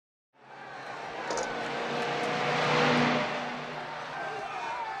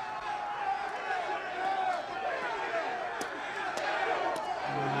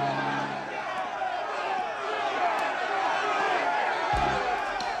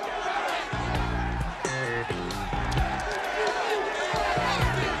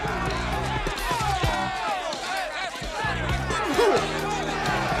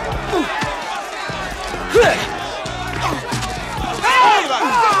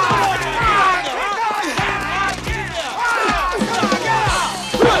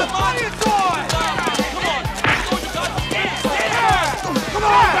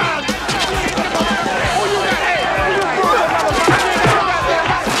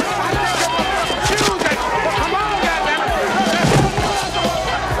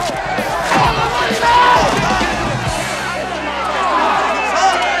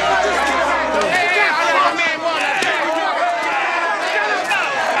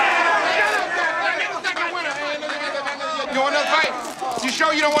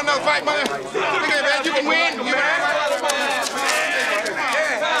You don't want another fight, mother? Look at it, man. You can win. You can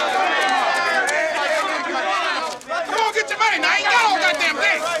Come on, get your money now. I ain't got all goddamn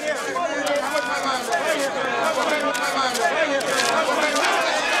thing.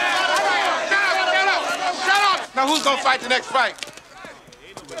 Shut up. Now, who's gonna fight the next fight?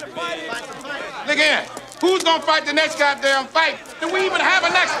 Look here. Who's gonna fight the next goddamn fight? Do we even have a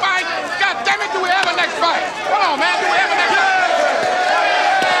next fight? God damn it, do we have a next fight? Come on, man. Do we have a next fight?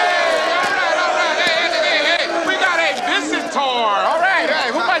 All right,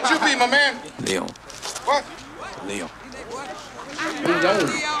 hey, who might you be, my man? Lyon. What? Lyon. Lyon.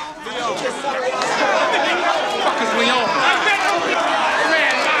 Fuck is Lyon?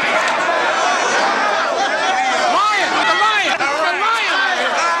 Man, lion. The lion.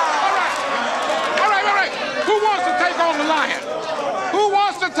 All right. Who wants to take on the lion? Who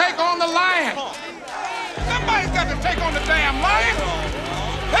wants to take on the lion? Somebody's got to take on the damn lion.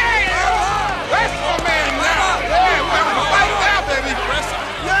 Hey, that's my man now. Yeah, we're having a fight now, baby.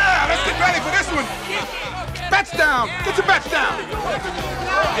 Yeah, let's get ready for this one. Bets down. Get your bets down. Here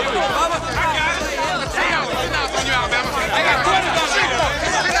we go, Mama. I got it. $10 on you, Alabama. I got $20 on you.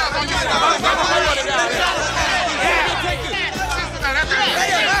 $10 on you.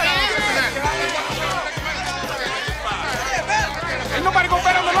 Ain't nobody gonna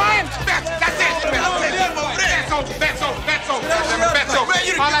bet on the lion? That's it. Bet's over.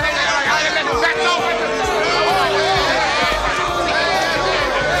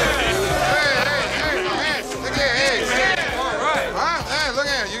 Look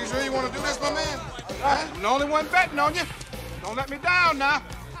here. You sure you want to do this, my man? I'm the only one betting on you. Don't let me down now.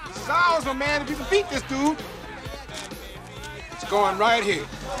 This is ours, my man. If you can beat this dude, it's going right here.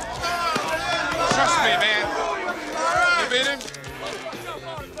 Trust me, man. You beat him?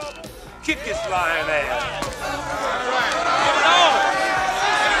 Kick this lion ass. All right. Get it on.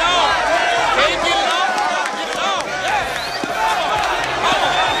 Get it on. Can you get it on? Get it on. Yeah.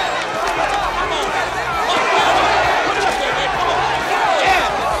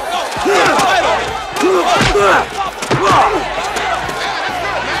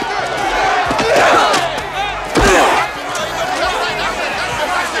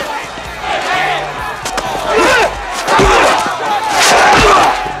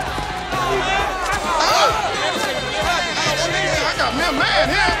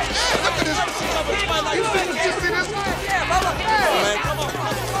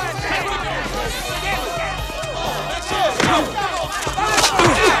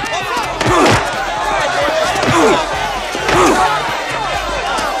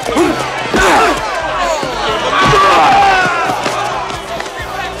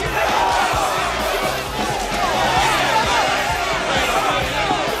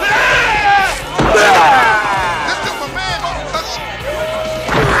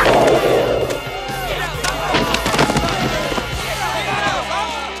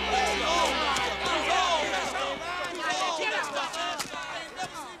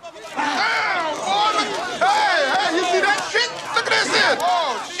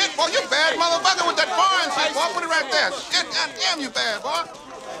 Put it right there. Shit, goddamn you bad, boy.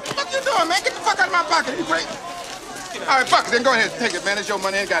 What you doing, man? Get the fuck out of my pocket. You crazy? All right, fuck it. Then go ahead and take it, man. It's your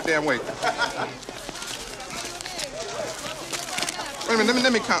money ain't goddamn way. Wait a minute.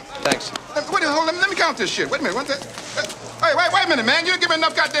 Let me count. Thanks. Let me count this shit. Wait a minute. Wait a minute, man. You didn't give me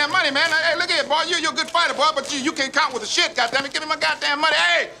enough goddamn money, man. Hey, look here, boy. You're a good fighter, boy, but you can't count with the shit, goddamn it. Give me my goddamn money.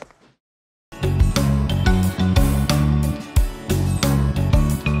 Hey!